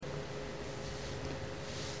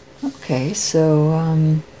Okay,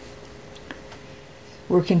 so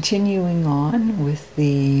we're continuing on with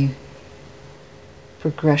the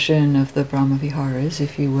progression of the Brahmaviharas,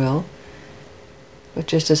 if you will. But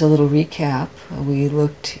just as a little recap, we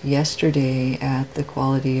looked yesterday at the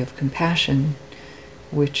quality of compassion,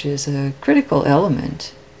 which is a critical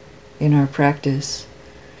element in our practice.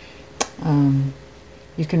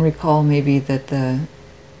 You can recall maybe that the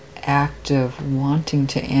act of wanting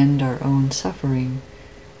to end our own suffering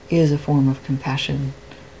is a form of compassion.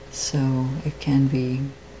 So it can be,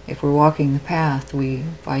 if we're walking the path, we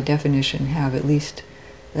by definition have at least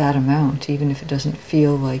that amount, even if it doesn't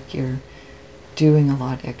feel like you're doing a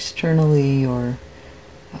lot externally or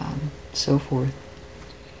so forth.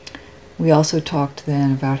 We also talked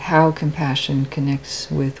then about how compassion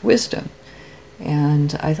connects with wisdom.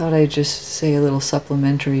 And I thought I'd just say a little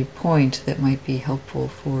supplementary point that might be helpful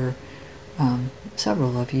for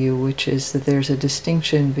several of you, which is that there's a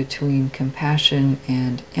distinction between compassion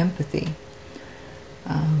and empathy.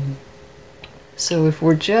 So if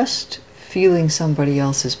we're just feeling somebody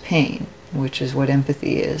else's pain, which is what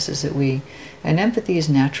empathy is that and empathy is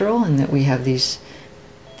natural in that we have these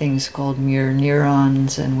things called mirror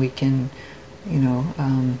neurons, and we can,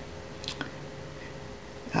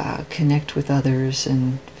 connect with others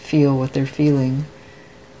and feel what they're feeling.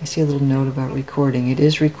 I see a little note about recording. It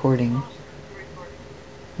is recording.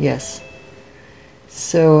 Yes.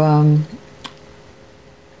 So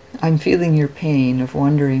I'm feeling your pain of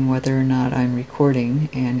wondering whether or not I'm recording,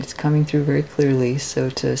 and it's coming through very clearly. So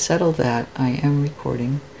to settle that, I am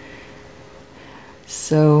recording.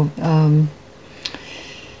 So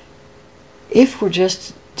if we're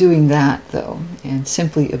just doing that, though, and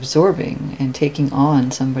simply absorbing and taking on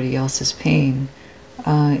somebody else's pain,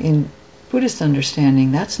 in Buddhist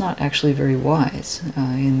understanding, that's not actually very wise,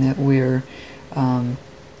 in that we're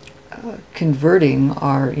converting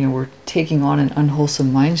we're taking on an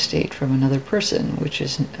unwholesome mind state from another person, which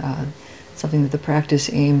is something that the practice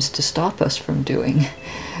aims to stop us from doing,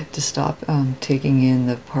 to stop taking in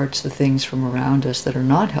the parts, the things from around us that are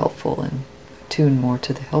not helpful and tune more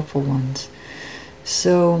to the helpful ones.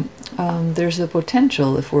 So there's a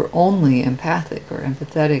potential, if we're only empathic or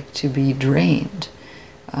empathetic, to be drained,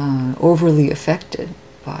 overly affected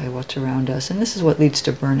by what's around us. And this is what leads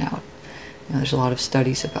to burnout. There's a lot of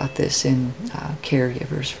studies about this in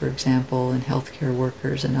caregivers, for example, and healthcare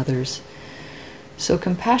workers and others. So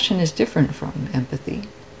compassion is different from empathy.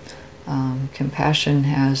 Compassion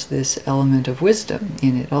has this element of wisdom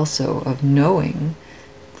in it also, of knowing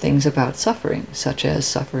things about suffering, such as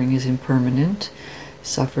suffering is impermanent,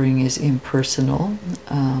 suffering is impersonal,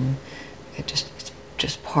 it's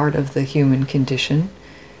just part of the human condition,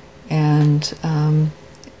 and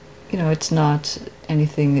it's not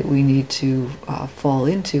anything that we need to fall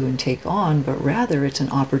into and take on, but rather it's an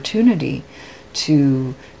opportunity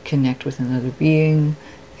to connect with another being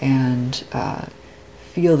and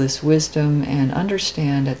feel this wisdom and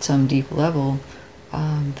understand at some deep level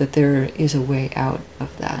that there is a way out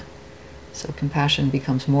of that. So compassion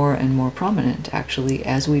becomes more and more prominent, actually,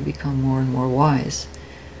 as we become more and more wise.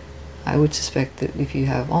 I would suspect that if you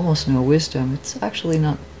have almost no wisdom, it's actually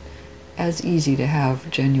not as easy to have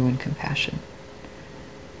genuine compassion.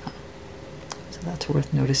 So that's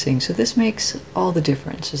worth noticing. So this makes all the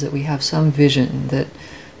difference, is that we have some vision that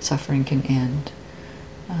suffering can end.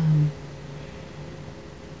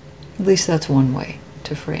 At least that's one way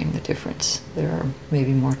to frame the difference. There are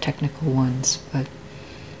maybe more technical ones, but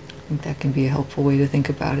I think that can be a helpful way to think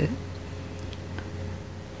about it.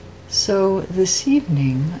 So this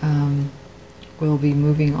evening, we'll be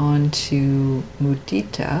moving on to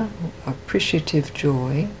mudita, appreciative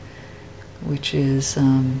joy, which is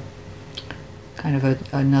kind of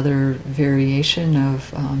another variation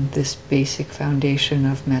of this basic foundation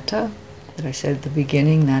of metta that I said at the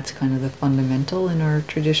beginning. That's kind of the fundamental in our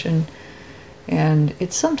tradition. And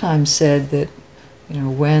it's sometimes said that,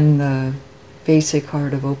 when the basic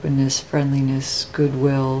heart of openness, friendliness,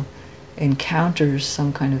 goodwill encounters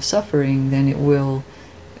some kind of suffering, then it will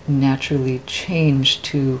naturally change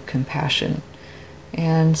to compassion.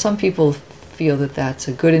 And some people feel that that's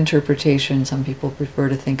a good interpretation. Some people prefer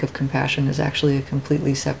to think of compassion as actually a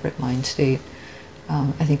completely separate mind state.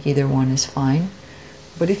 I think either one is fine.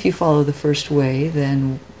 But if you follow the first way,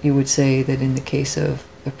 then you would say that in the case of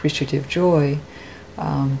appreciative joy,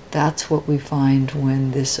 that's what we find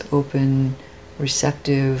when this open,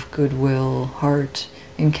 receptive, goodwill heart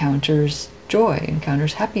encounters joy,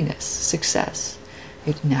 encounters happiness, success.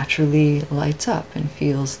 It naturally lights up and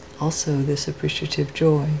feels also this appreciative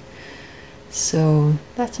joy. So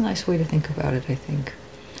that's a nice way to think about it, I think.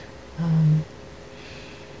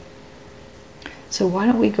 So why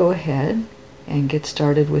don't we go ahead and get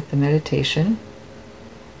started with the meditation.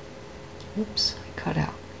 Oops, I cut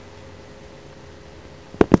out.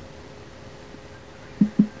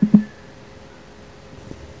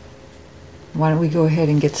 Why don't we go ahead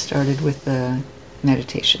and get started with the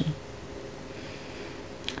meditation?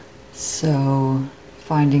 So,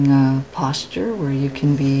 finding a posture where you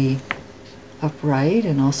can be upright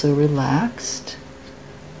and also relaxed,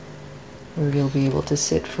 where you'll be able to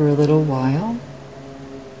sit for a little while.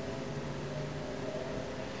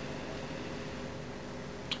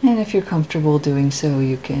 And if you're comfortable doing so,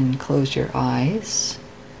 you can close your eyes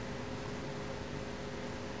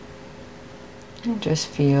and just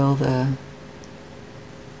feel the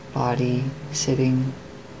body sitting,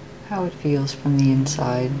 how it feels from the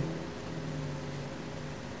inside.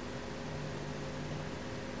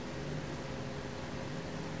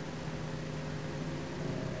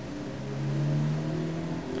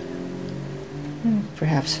 And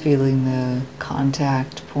perhaps feeling the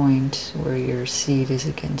contact point where your seat is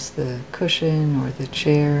against the cushion or the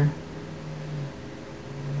chair,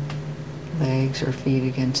 legs or feet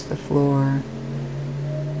against the floor.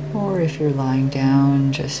 Or if you're lying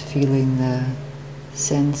down, just feeling the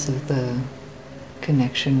sense of the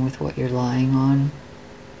connection with what you're lying on.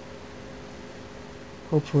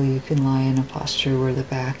 Hopefully you can lie in a posture where the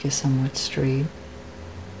back is somewhat straight.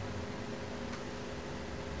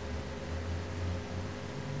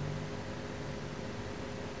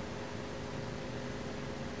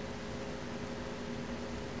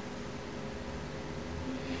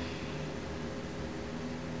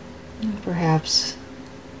 And perhaps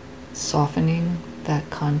softening that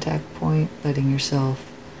contact point, letting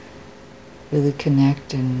yourself really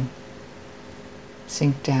connect and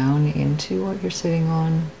sink down into what you're sitting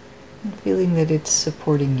on, and feeling that it's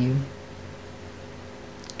supporting you. You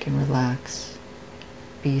can relax,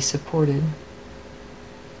 be supported.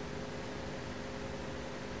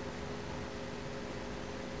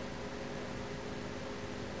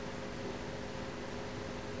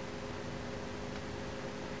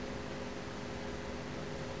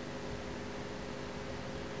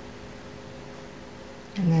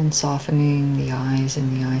 And then softening the eyes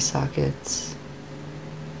and the eye sockets.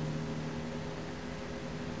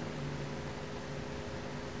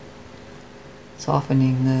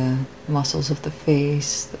 Softening the muscles of the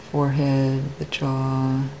face, the forehead, the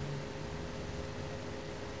jaw.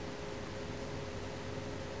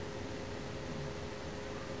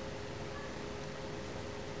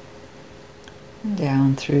 And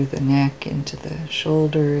down through the neck into the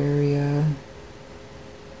shoulder area.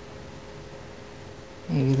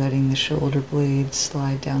 Maybe letting the shoulder blades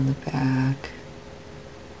slide down the back.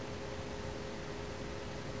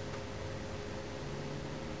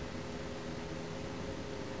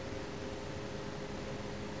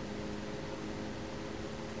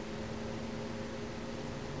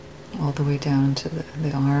 All the way down to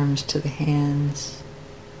the arms, to the hands.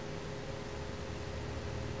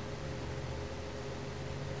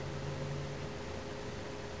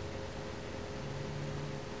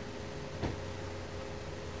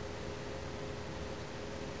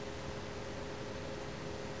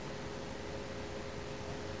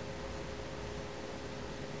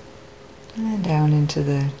 And down into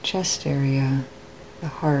the chest area, the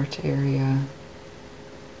heart area,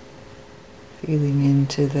 feeling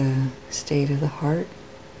into the state of the heart.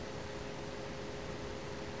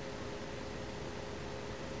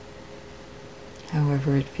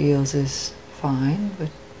 However it feels is fine, but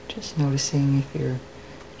just noticing if you're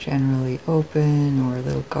generally open or a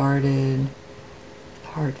little guarded, if the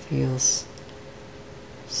heart feels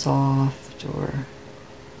soft or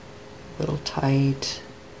a little tight,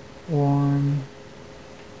 warm.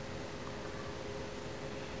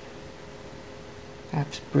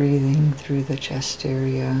 Perhaps breathing through the chest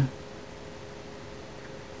area.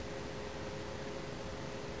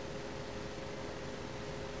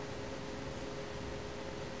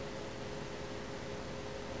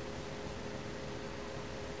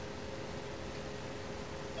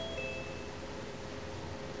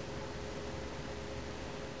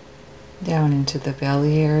 Down into the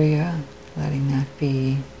belly area, letting that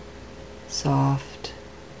be soft.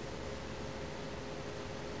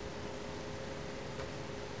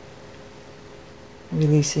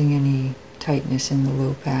 Releasing any tightness in the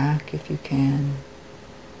low back if you can.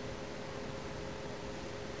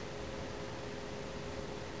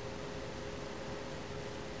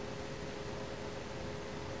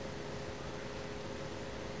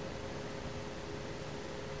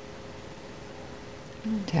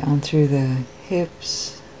 Down through the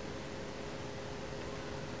hips,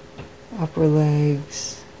 upper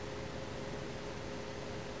legs,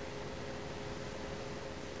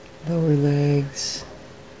 lower legs,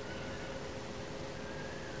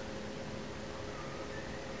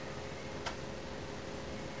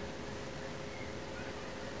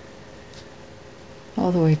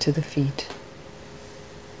 all the way to the feet.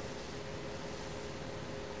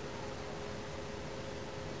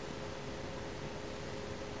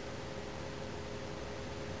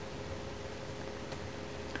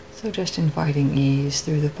 So just inviting ease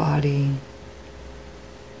through the body.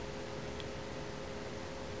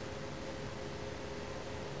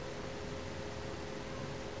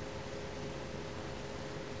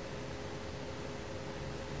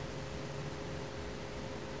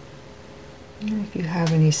 And if you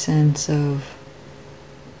have any sense of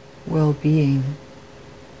well-being,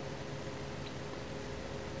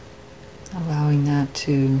 allowing that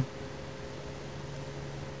to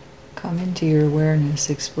come into your awareness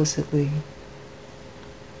explicitly.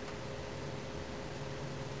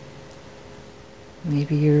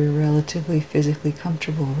 Maybe you're relatively physically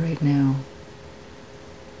comfortable right now.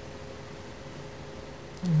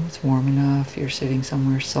 It's warm enough, you're sitting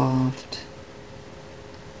somewhere soft.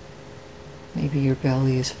 Maybe your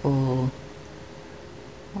belly is full.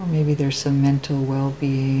 Or maybe there's some mental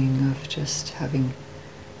well-being of just having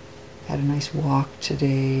had a nice walk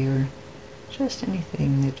today, or just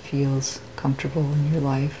anything that feels comfortable in your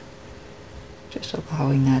life. Just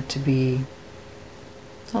allowing that to be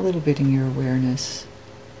a little bit in your awareness.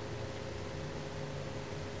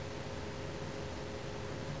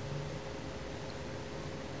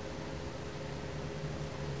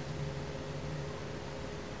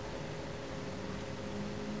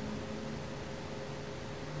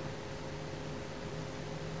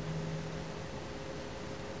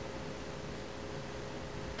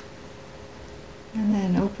 And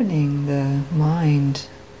then opening the mind,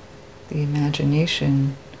 the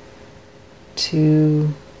imagination,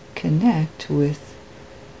 to connect with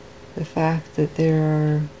the fact that there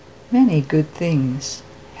are many good things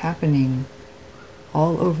happening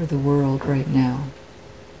all over the world right now.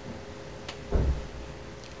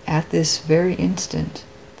 At this very instant,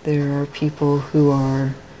 there are people who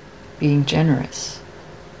are being generous.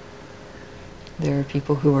 There are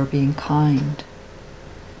people who are being kind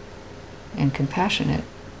and compassionate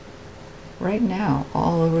right now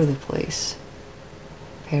all over the place.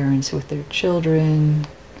 Parents with their children,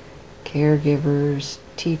 caregivers,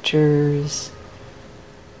 teachers,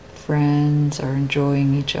 friends are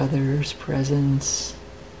enjoying each other's presence.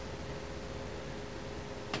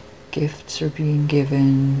 Gifts are being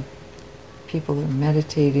given. People are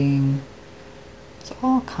meditating. There's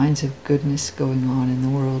all kinds of goodness going on in the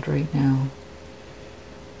world right now.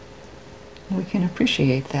 We can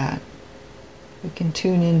appreciate that. We can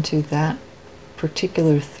tune into that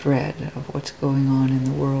particular thread of what's going on in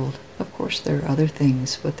the world. Of course, there are other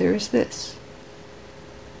things, but there is this.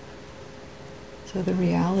 So the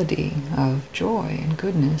reality of joy and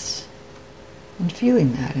goodness, and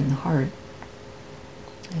feeling that in the heart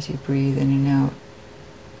as you breathe in and out.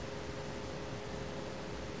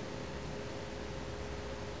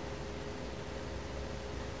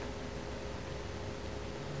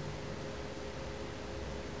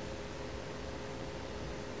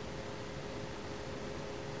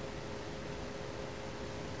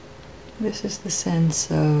 This is the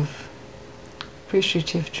sense of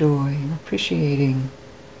appreciative joy, appreciating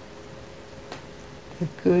the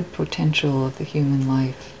good potential of the human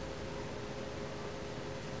life.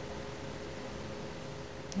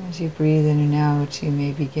 As you breathe in and out, you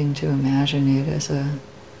may begin to imagine it as a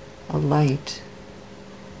light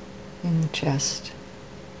in the chest.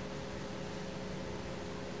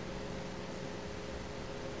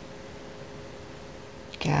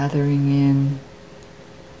 Gathering in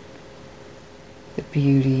the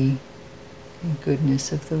beauty and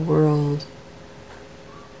goodness of the world,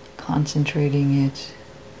 concentrating it,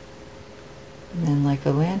 and then like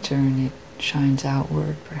a lantern it shines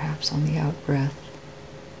outward, perhaps on the out-breath.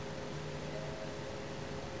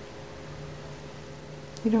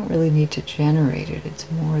 You don't really need to generate it,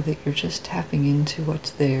 it's more that you're just tapping into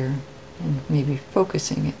what's there and maybe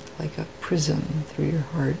focusing it like a prism through your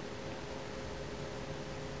heart.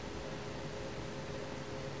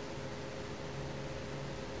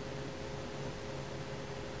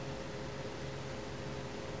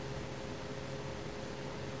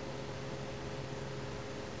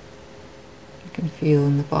 You can feel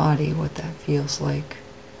in the body what that feels like.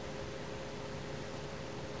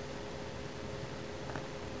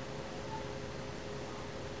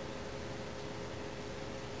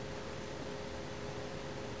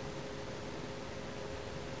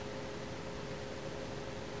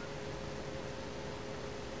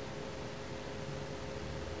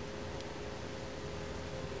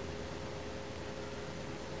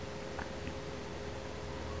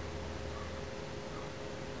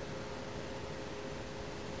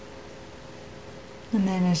 And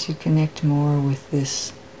then as you connect more with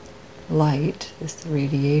this light, this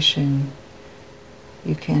radiation,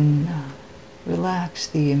 you can relax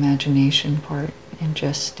the imagination part and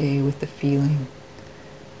just stay with the feeling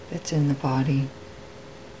that's in the body.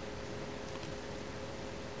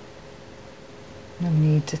 No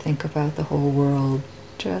need to think about the whole world,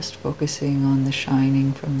 just focusing on the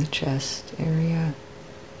shining from the chest area.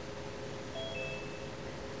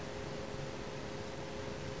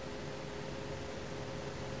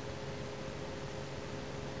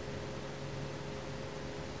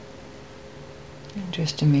 And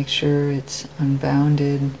just to make sure it's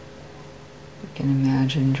unbounded, we can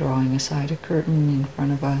imagine drawing aside a curtain in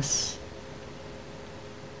front of us,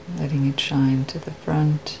 letting it shine to the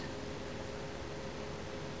front,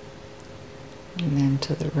 and then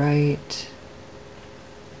to the right,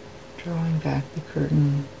 drawing back the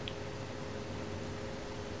curtain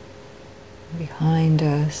behind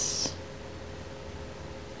us,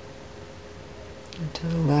 and to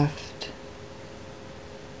the left,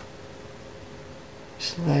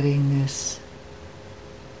 just letting this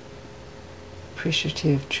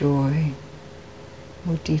appreciative joy,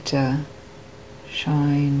 mudita,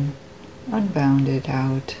 shine unbounded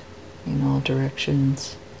out in all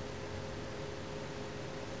directions,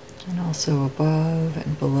 and also above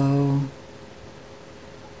and below.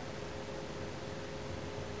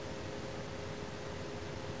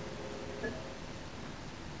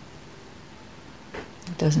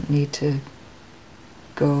 It doesn't need to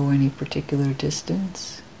go any particular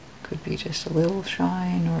distance. It could be just a little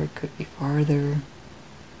shine, or it could be farther.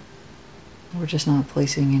 We're just not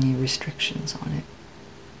placing any restrictions on it.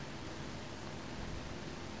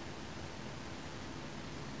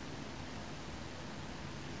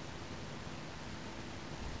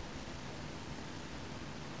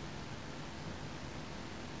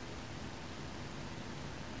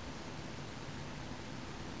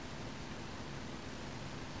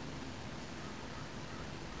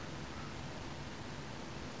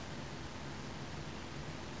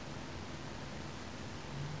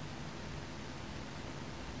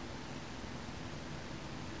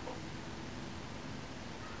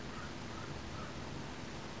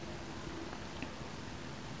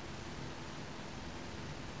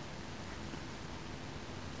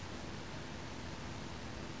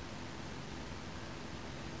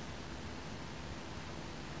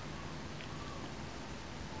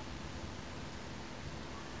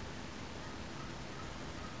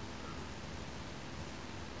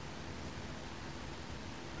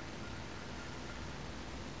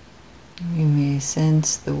 You may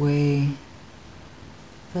sense the way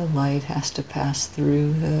the light has to pass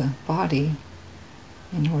through the body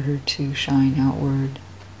in order to shine outward.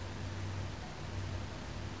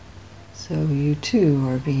 So you too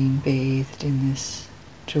are being bathed in this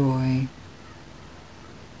joy,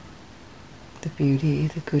 the beauty,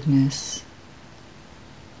 the goodness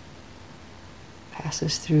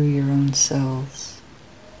passes through your own cells.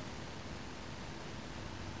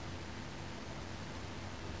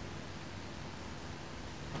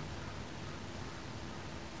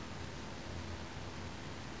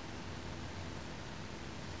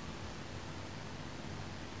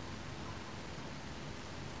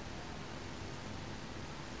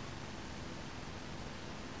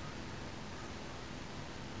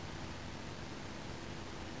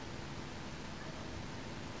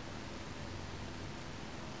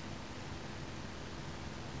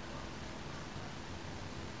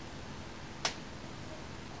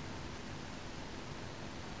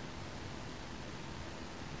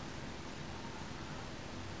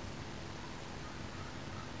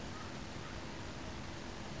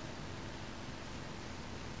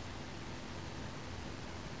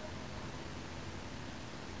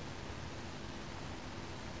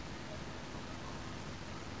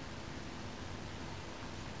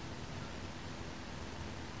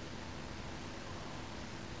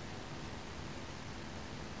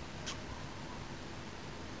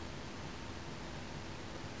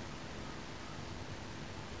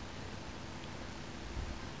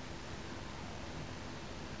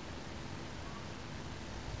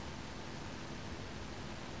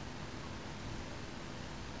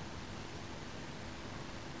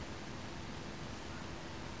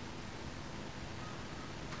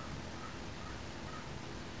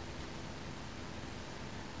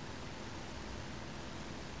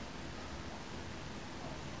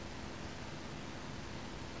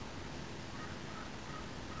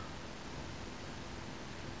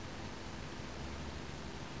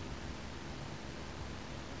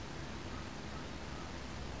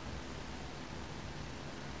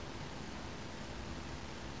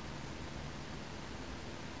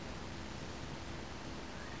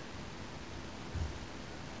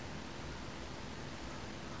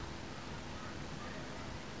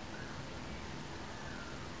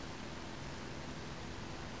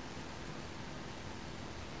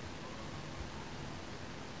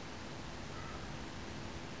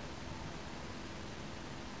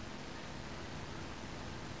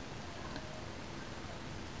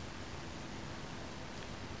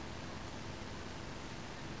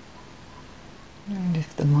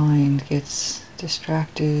 gets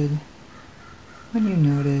distracted, when you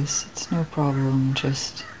notice, it's no problem,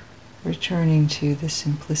 just returning to the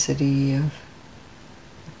simplicity of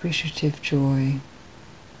appreciative joy.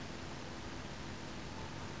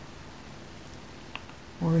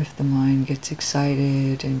 Or if the mind gets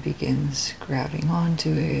excited and begins grabbing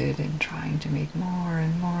onto it and trying to make more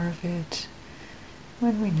and more of it,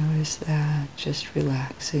 when we notice that, just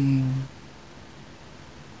relaxing,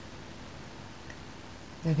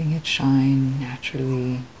 letting it shine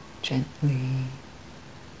naturally, gently.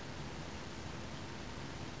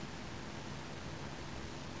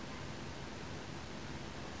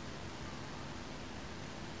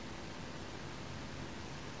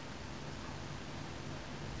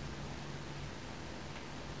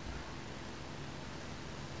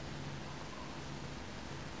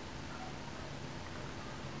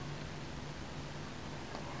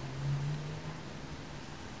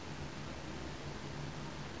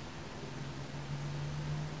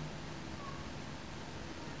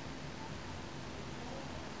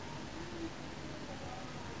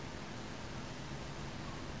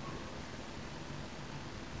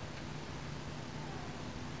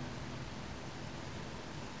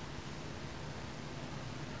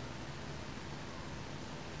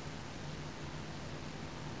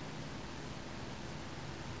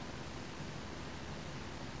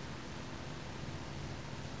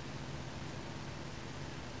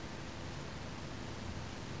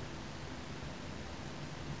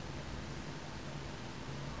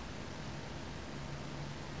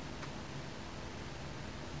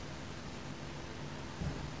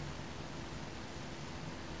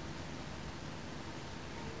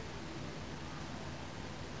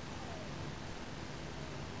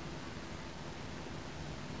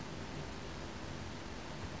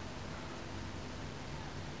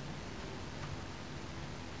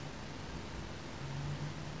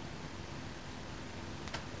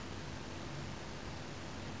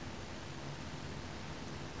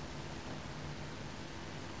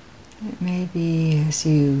 It may be as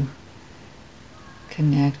you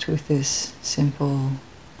connect with this simple,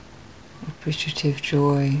 appreciative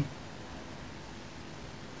joy,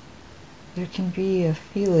 there can be a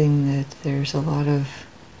feeling that there's a lot of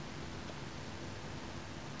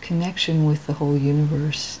connection with the whole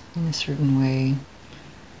universe in a certain way.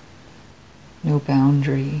 No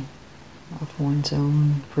boundary of one's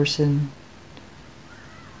own person.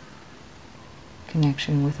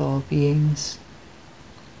 Connection with all beings.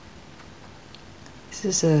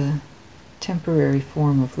 This is a temporary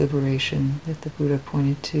form of liberation that the Buddha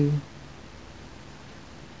pointed to.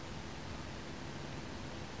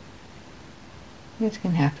 It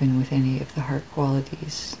can happen with any of the heart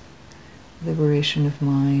qualities. Liberation of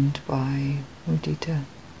mind by mudita.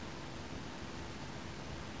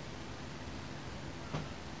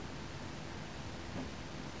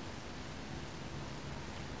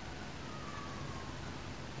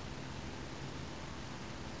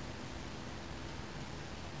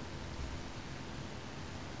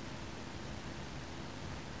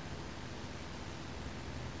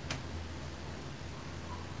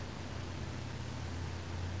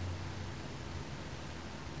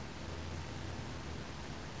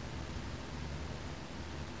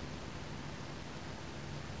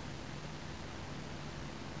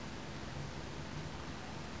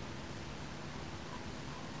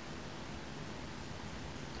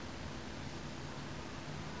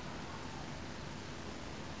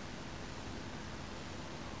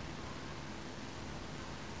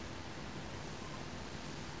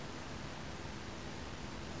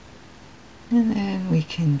 And then we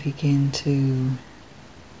can begin to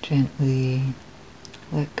gently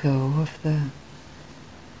let go of the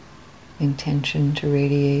intention to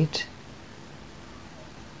radiate.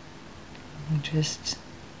 And just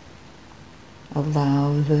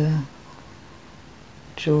allow the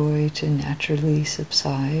joy to naturally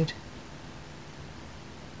subside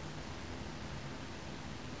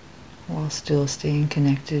while still staying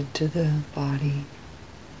connected to the body.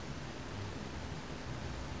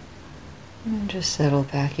 And just settle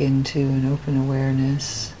back into an open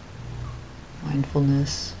awareness,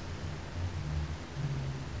 mindfulness,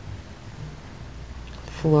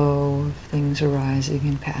 flow of things arising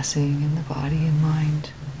and passing in the body and mind.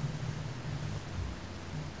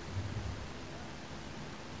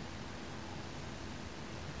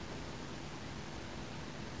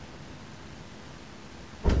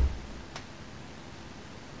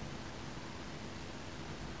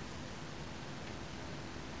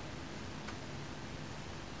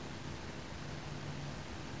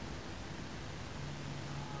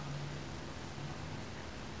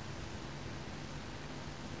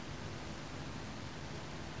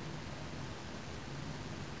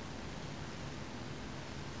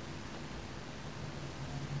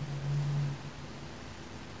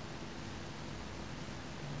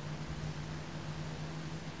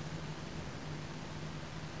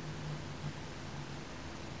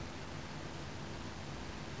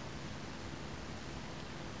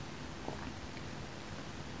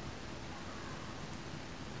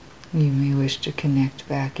 You may wish to connect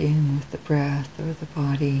back in with the breath or the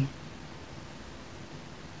body.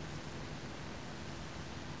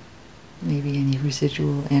 Maybe any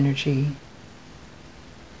residual energy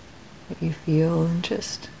that you feel, and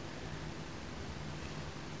just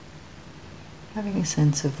having a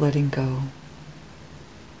sense of letting go.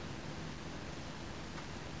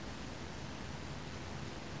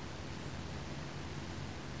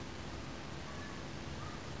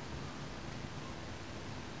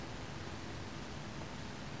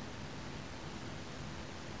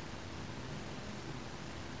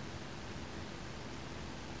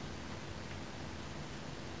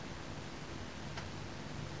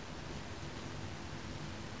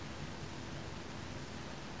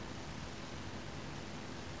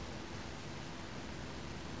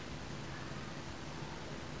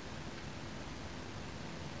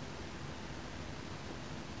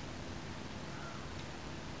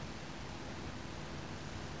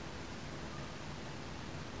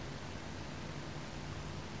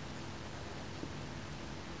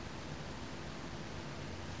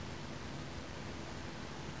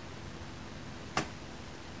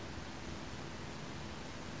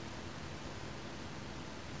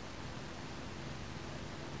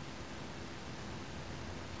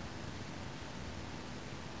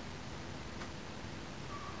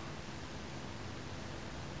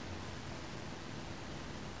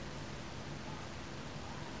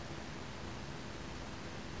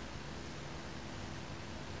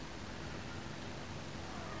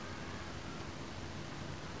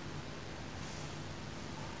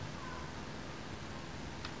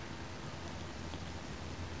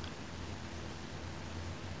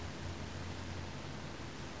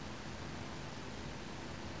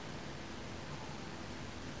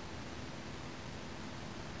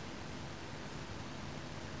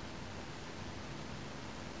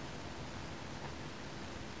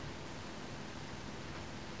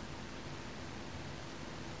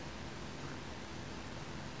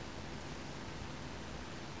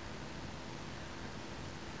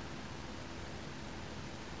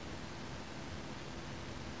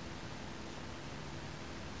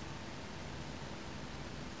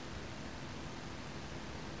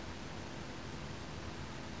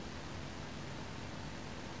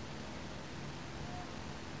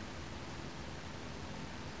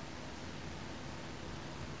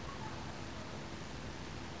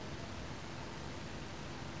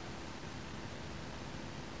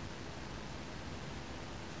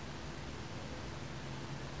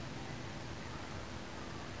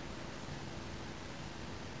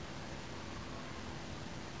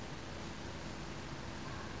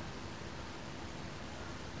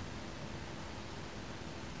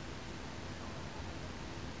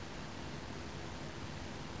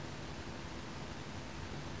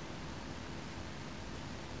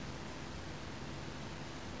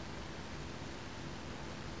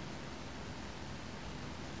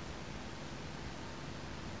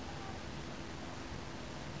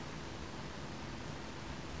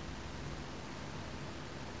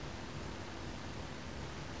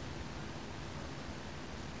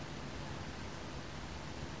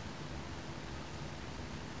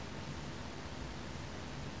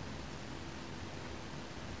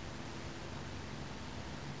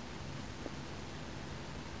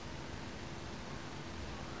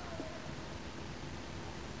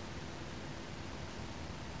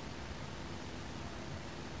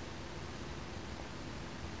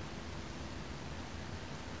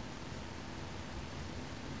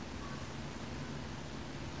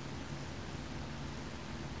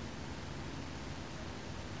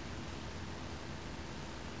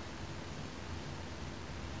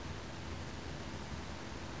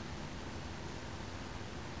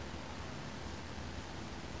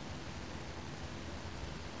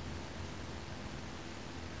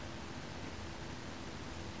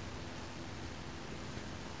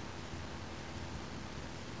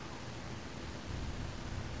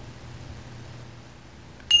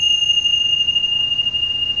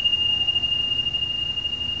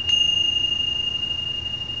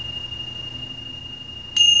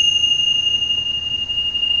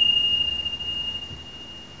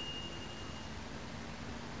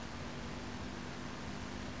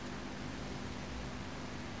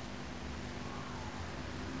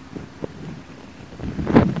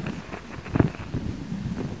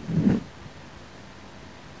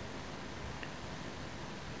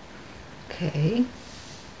 Okay,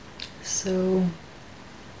 so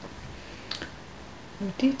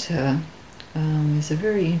mudita is a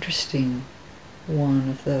very interesting one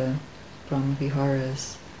of the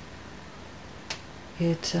Brahmaviharas.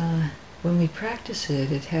 It, when we practice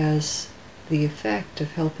it, it has the effect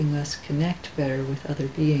of helping us connect better with other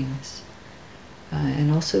beings,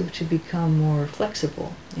 and also to become more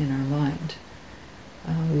flexible in our mind.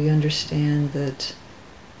 We understand that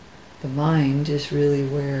the mind is really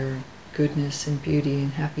where goodness and beauty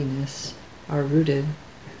and happiness are rooted.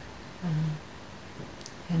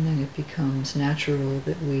 And then it becomes natural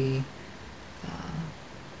that we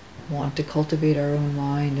want to cultivate our own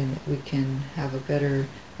mind, and that we can have a better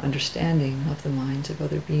understanding of the minds of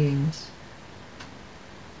other beings.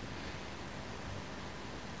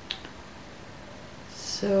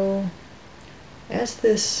 So as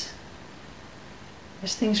things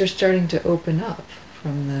are starting to open up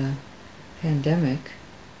from the pandemic,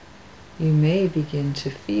 you may begin to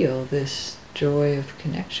feel this joy of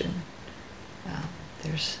connection.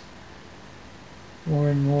 There's more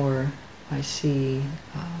and more I see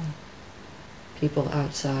people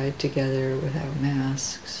outside together without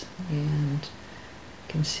masks, and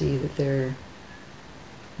can see that they're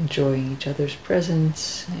enjoying each other's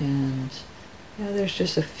presence, and there's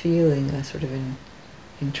just a feeling, a sort of an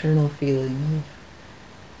internal feeling of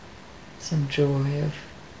some joy of,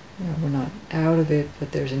 we're not out of it,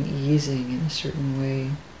 but there's an easing in a certain way.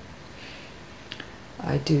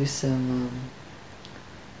 I do some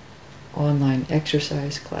online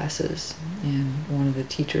exercise classes, and one of the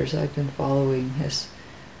teachers I've been following has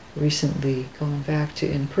recently gone back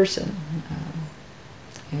to in-person,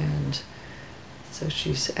 and so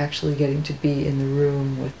she's actually getting to be in the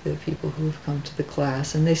room with the people who have come to the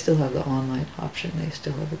class, and they still have the online option. They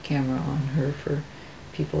still have a camera on her for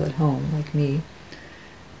people at home like me.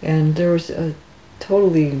 And there was a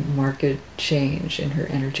totally marked change in her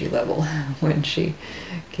energy level when she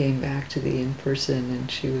came back to the in-person,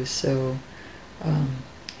 and she was so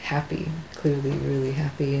happy, clearly really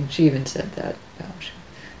happy. And she even said that, she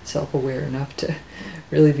was self-aware enough to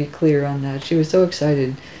really be clear on that. She was so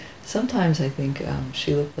excited. Sometimes I think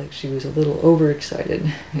she looked like she was a little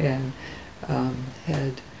overexcited, and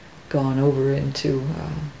had gone over into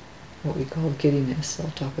what we call giddiness.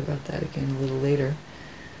 I'll talk about that again a little later.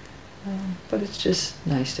 But it's just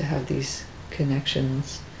nice to have these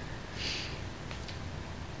connections.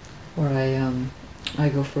 Or I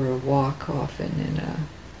go for a walk often in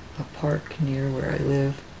a park near where I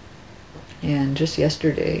live. And just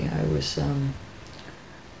yesterday I was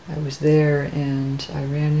there, and I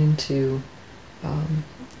ran into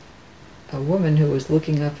a woman who was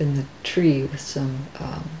looking up in the tree with some,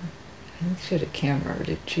 I think she had a camera,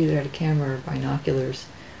 she either had a camera or binoculars,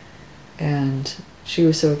 and she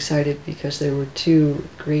was so excited because there were two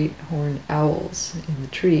great horned owls in the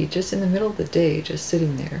tree, just in the middle of the day, just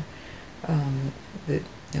sitting there,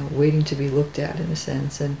 waiting to be looked at in a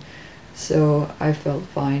sense. And so I felt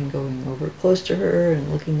fine going over close to her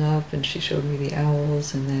and looking up, and she showed me the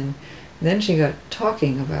owls, and then she got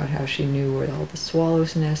talking about how she knew where all the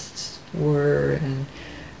swallows' nests were, and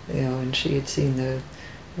and she had seen the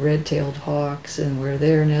red-tailed hawks and where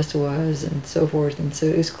their nest was, and so forth. And so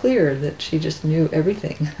it was clear that she just knew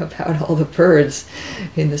everything about all the birds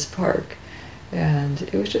in this park. And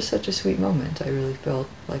it was just such a sweet moment. I really felt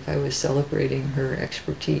like I was celebrating her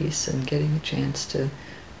expertise and getting a chance to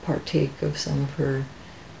partake of some of her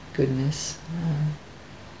goodness.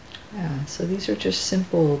 So these are just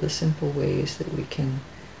the simple ways that we can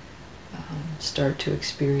start to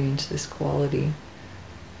experience this quality.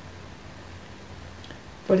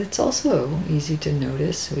 But it's also easy to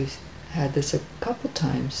notice, we've had this a couple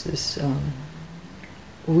times this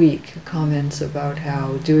week, comments about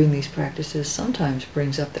how doing these practices sometimes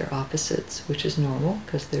brings up their opposites, which is normal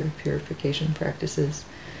because they're purification practices.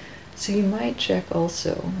 So you might check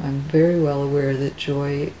also. I'm very well aware that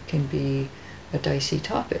joy can be a dicey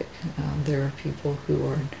topic. There are people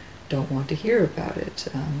who don't want to hear about it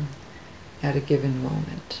at a given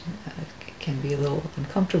moment. It can be a little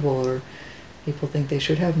uncomfortable, or people think they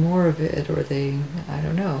should have more of it, or I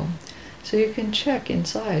don't know. So you can check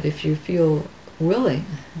inside if you feel willing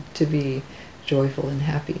to be joyful and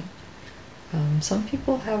happy. Some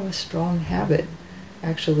people have a strong habit,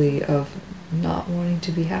 actually, of not wanting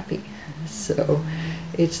to be happy. So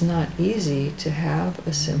it's not easy to have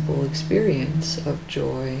a simple experience of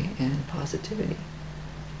joy and positivity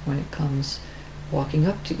when it comes walking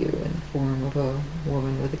up to you in the form of a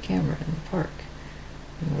woman with a camera in the park.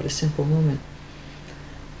 What a simple moment.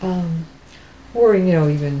 Or,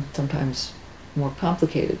 even sometimes more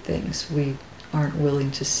complicated things. We aren't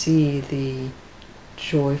willing to see the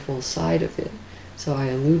joyful side of it. So I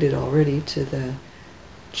alluded already to the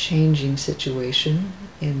changing situation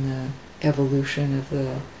in the evolution of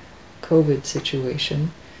the COVID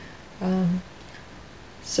situation.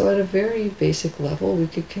 So at a very basic level, we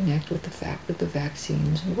could connect with the fact that the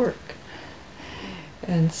vaccines work.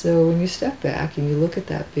 And so when you step back and you look at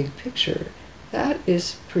that big picture, that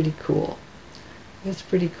is pretty cool. It's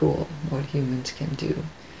pretty cool what humans can do.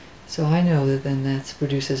 So I know that then that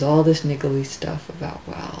produces all this niggly stuff about,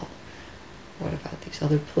 well, what about these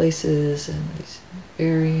other places and these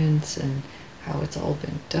variants and how it's all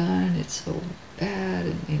been done? It's so bad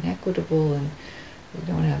and inequitable and we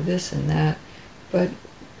don't have this and that. But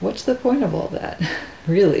what's the point of all that,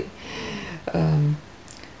 really?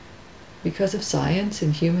 Because of science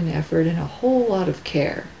and human effort and a whole lot of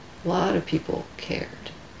care, a lot of people cared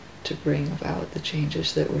to bring about the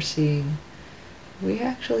changes that we're seeing, we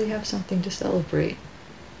actually have something to celebrate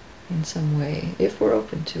in some way, if we're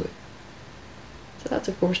open to it. So that's,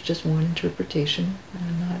 of course, just one interpretation.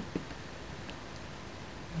 I'm not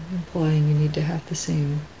implying you need to have the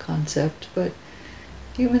same concept, but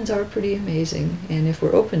humans are pretty amazing, and if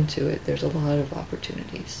we're open to it, there's a lot of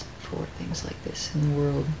opportunities for things like this in the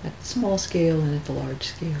world, at the small scale and at the large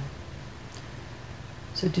scale.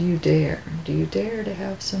 So do you dare? Do you dare to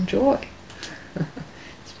have some joy?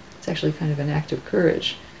 It's actually kind of an act of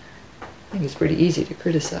courage. I think it's pretty easy to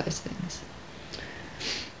criticize things.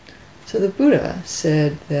 So the Buddha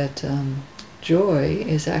said that joy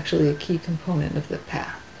is actually a key component of the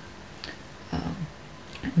path.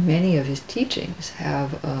 Many of his teachings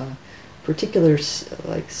have a particular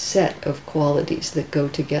set of qualities that go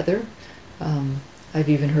together. I've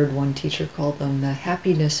even heard one teacher call them the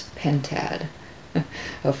happiness pentad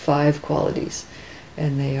of 5 qualities.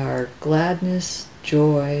 And they are gladness,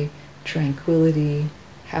 joy, tranquility,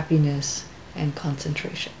 happiness, and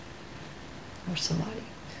concentration, or samadhi.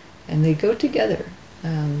 And they go together.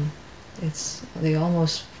 They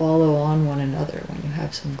almost follow on one another. When you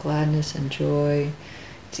have some gladness and joy,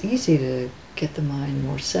 it's easy to get the mind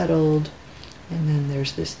more settled, and then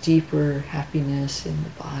there's this deeper happiness in the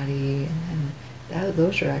body, and then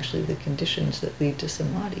those are actually the conditions that lead to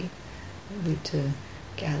samadhi, that lead to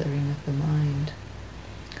gathering of the mind.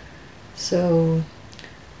 So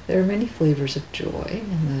there are many flavors of joy,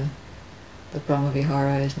 and the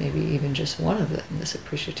Brahmavihara is maybe even just one of them, this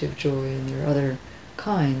appreciative joy, and there are other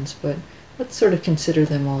kinds, but let's sort of consider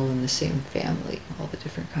them all in the same family, all the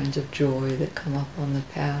different kinds of joy that come up on the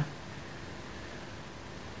path.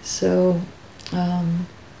 So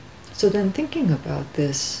then thinking about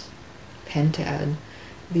this pentad,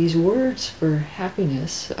 these words for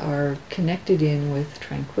happiness are connected in with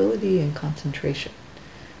tranquility and concentration.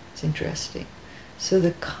 It's interesting. So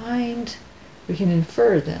we can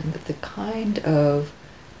infer then that the kind of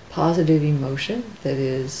positive emotion that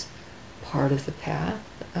is part of the path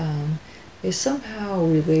is somehow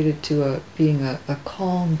related to being a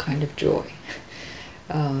calm kind of joy.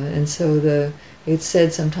 And so it's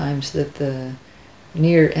said sometimes that the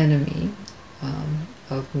near enemy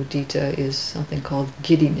of mudita is something called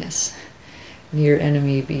giddiness. Near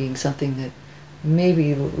enemy being something that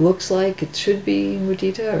maybe looks like it should be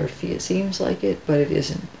mudita, or it seems like it, but it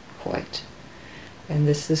isn't quite. And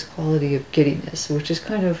this quality of giddiness, which is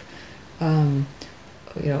kind of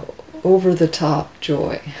over the top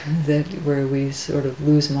joy, that where we sort of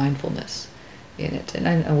lose mindfulness in it.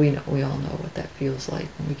 And we all know what that feels like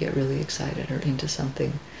when we get really excited or into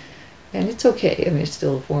something. And it's okay. I mean, it's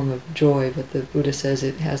still a form of joy, but the Buddha says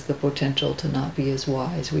it has the potential to not be as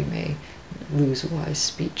wise. We may lose wise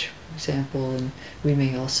speech, for example, and we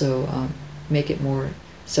may also make it more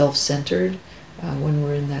self-centered. When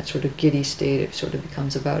we're in that sort of giddy state, it sort of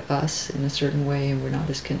becomes about us in a certain way, and we're not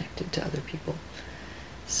as connected to other people.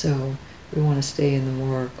 So we want to stay in the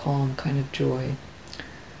more calm kind of joy.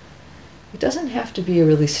 It doesn't have to be a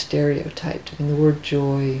really stereotyped. I mean, the word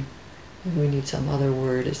joy, we need some other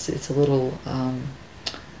word. It's a little,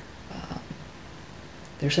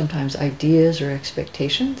 there's sometimes ideas or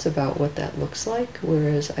expectations about what that looks like,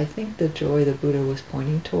 whereas I think the joy the Buddha was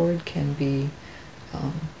pointing toward can be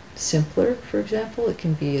simpler, for example. It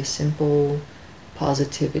can be a simple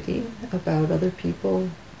positivity about other people.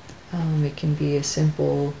 It can be a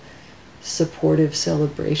simple supportive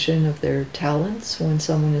celebration of their talents when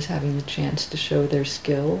someone is having the chance to show their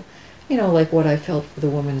skill. Like what I felt for the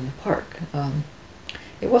woman in the park.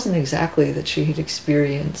 It wasn't exactly that she had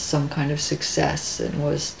experienced some kind of success and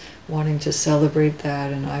was wanting to celebrate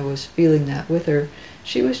that, and I was feeling that with her.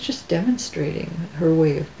 She was just demonstrating her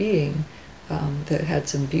way of being that had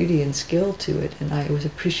some beauty and skill to it, and I was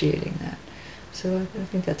appreciating that. So I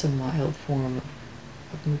think that's a mild form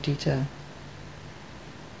of mudita.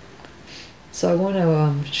 So I want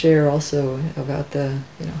to share also about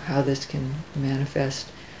how this can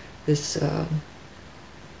manifest. This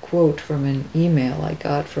quote from an email I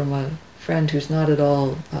got from a friend who's not at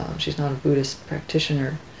all, she's not a Buddhist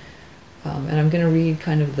practitioner. And I'm going to read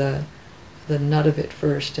kind of the the nut of it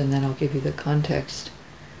first, and then I'll give you the context.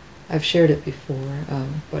 I've shared it before,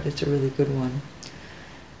 but it's a really good one.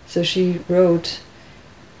 So she wrote,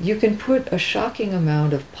 "You can put a shocking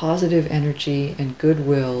amount of positive energy and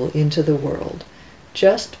goodwill into the world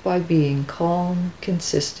just by being calm,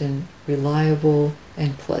 consistent, reliable,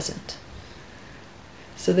 and pleasant."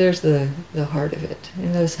 So there's the heart of it.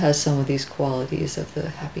 And this has some of these qualities of the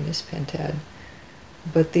happiness pentad.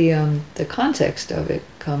 But the context of it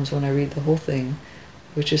comes when I read the whole thing,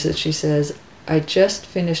 which is that she says, "I just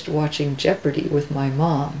finished watching Jeopardy with my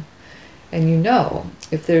mom. And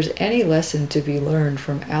if there's any lesson to be learned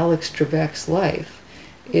from Alex Trebek's life,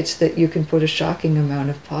 it's that you can put a shocking amount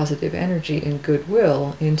of positive energy and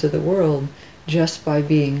goodwill into the world just by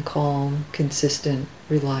being calm, consistent,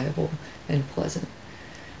 reliable, and pleasant."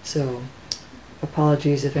 So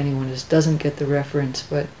apologies if anyone doesn't get the reference,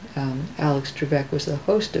 but Alex Trebek was the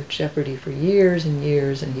host of Jeopardy for years and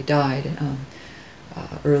years, and he died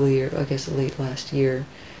earlier, I guess late last year.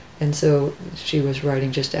 And so she was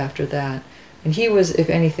writing just after that. And he was, if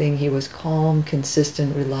anything, he was calm,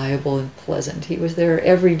 consistent, reliable, and pleasant. He was there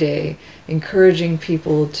every day, encouraging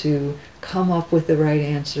people to come up with the right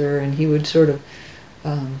answer, and he would sort of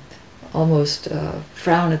almost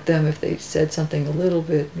frown at them if they said something a little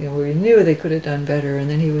bit, where he knew they could have done better, and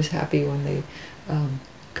then he was happy when they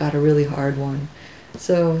got a really hard one.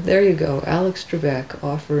 So there you go, Alex Trebek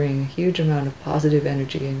offering a huge amount of positive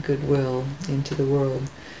energy and goodwill into the world.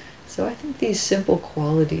 So I think these simple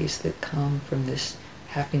qualities that come from this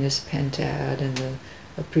happiness pentad and the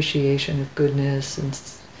appreciation of goodness and,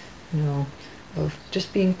 of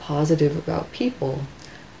just being positive about people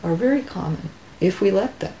are very common if we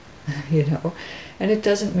let them, And it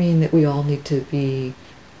doesn't mean that we all need to be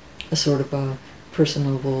a sort of a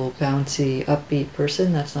personable, bouncy, upbeat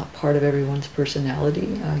person. That's not part of everyone's personality.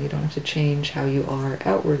 You don't have to change how you are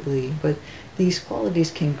outwardly, but these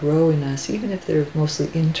qualities can grow in us even if they're mostly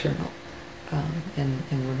internal, and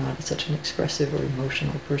we're not such an expressive or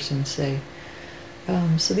emotional person, say.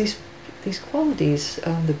 So these qualities,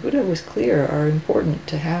 the Buddha was clear, are important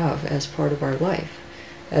to have as part of our life,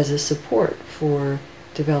 as a support for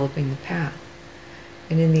developing the path.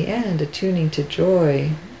 And in the end, attuning to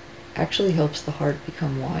joy actually helps the heart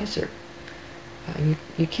become wiser.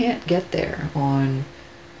 You can't get there on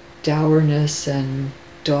dourness and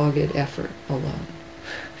dogged effort alone.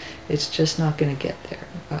 It's just not going to get there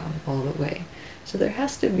all the way. So there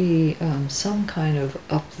has to be some kind of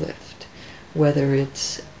uplift, whether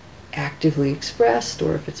it's actively expressed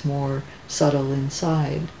or if it's more subtle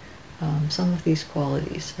inside. Some of these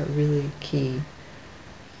qualities are really key.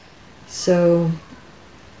 So,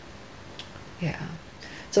 yeah.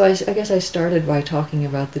 So I guess I started by talking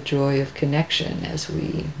about the joy of connection as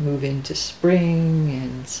we move into spring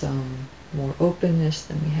and some more openness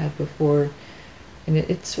than we had before. And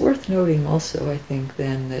it's worth noting also, I think,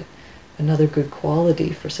 then, that another good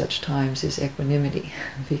quality for such times is equanimity,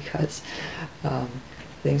 because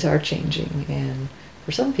things are changing, and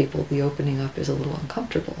for some people the opening up is a little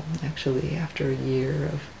uncomfortable, actually, after a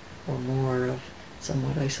year or more of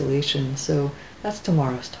somewhat isolation. So that's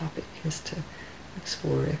tomorrow's topic, is to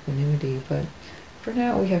explore equanimity. But for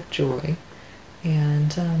now we have joy,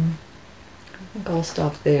 and I think I'll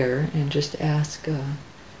stop there and just ask,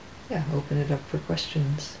 open it up for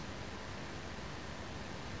questions.